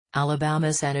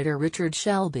Alabama Senator Richard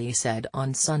Shelby said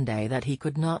on Sunday that he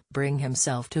could not bring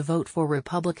himself to vote for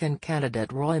Republican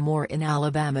candidate Roy Moore in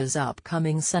Alabama's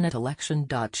upcoming Senate election.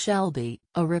 Shelby,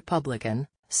 a Republican,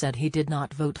 said he did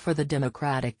not vote for the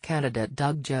Democratic candidate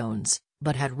Doug Jones,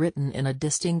 but had written in a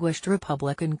distinguished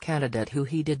Republican candidate who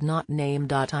he did not name.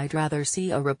 I'd rather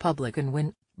see a Republican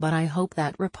win, but I hope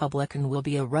that Republican will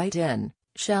be a write-in,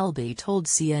 Shelby told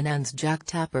CNN's Jack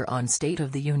Tapper on State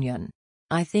of the Union.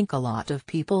 I think a lot of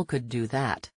people could do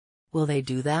that. Will they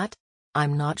do that?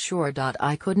 I'm not sure.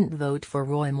 I couldn't vote for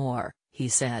Roy Moore, he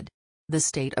said. The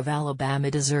state of Alabama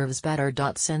deserves better.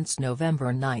 Since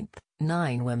November 9,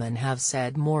 9 women have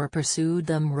said Moore pursued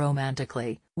them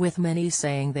romantically, with many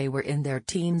saying they were in their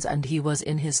teens and he was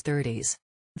in his 30s.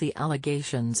 The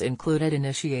allegations included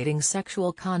initiating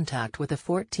sexual contact with a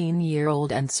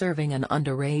 14-year-old and serving an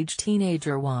underage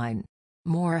teenager wine.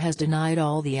 Moore has denied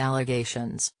all the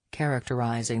allegations,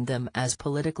 characterizing them as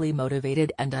politically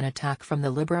motivated and an attack from the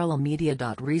liberal media.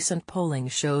 Recent polling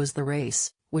shows the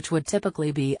race, which would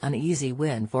typically be an easy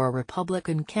win for a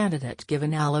Republican candidate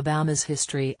given Alabama's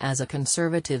history as a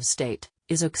conservative state,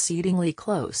 is exceedingly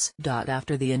close.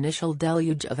 After the initial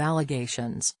deluge of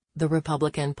allegations, the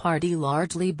Republican Party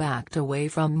largely backed away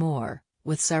from Moore,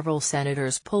 with several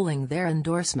senators pulling their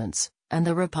endorsements, and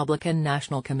the Republican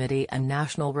National Committee and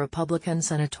National Republican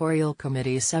Senatorial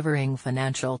Committee severing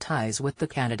financial ties with the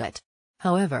candidate.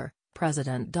 However,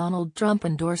 President Donald Trump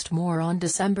endorsed Moore on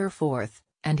December 4,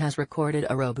 and has recorded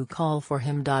a robocall for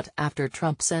him. After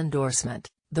Trump's endorsement,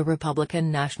 the Republican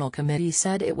National Committee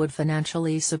said it would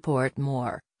financially support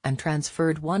Moore, and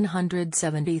transferred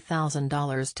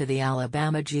 $170,000 to the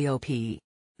Alabama GOP.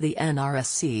 The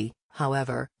NRSC,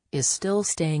 however, is still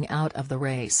staying out of the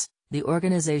race. The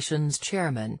organization's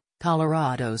chairman,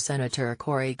 Colorado Senator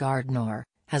Cory Gardner,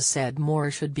 has said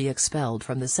Moore should be expelled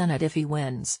from the Senate if he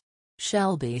wins.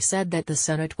 Shelby said that the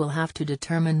Senate will have to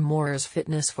determine Moore's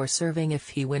fitness for serving if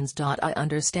he wins. I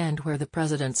understand where the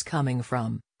president's coming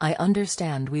from. I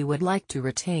understand we would like to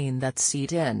retain that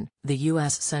seat in the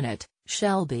U.S. Senate,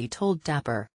 Shelby told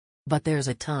Tapper. But there's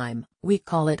a time, we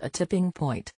call it a tipping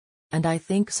point. And I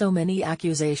think so many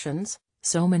accusations,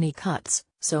 so many cuts,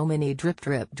 so many drip.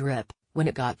 When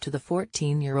it got to the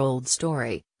 14-year-old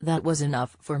story, that was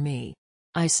enough for me.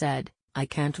 I said, I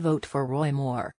can't vote for Roy Moore.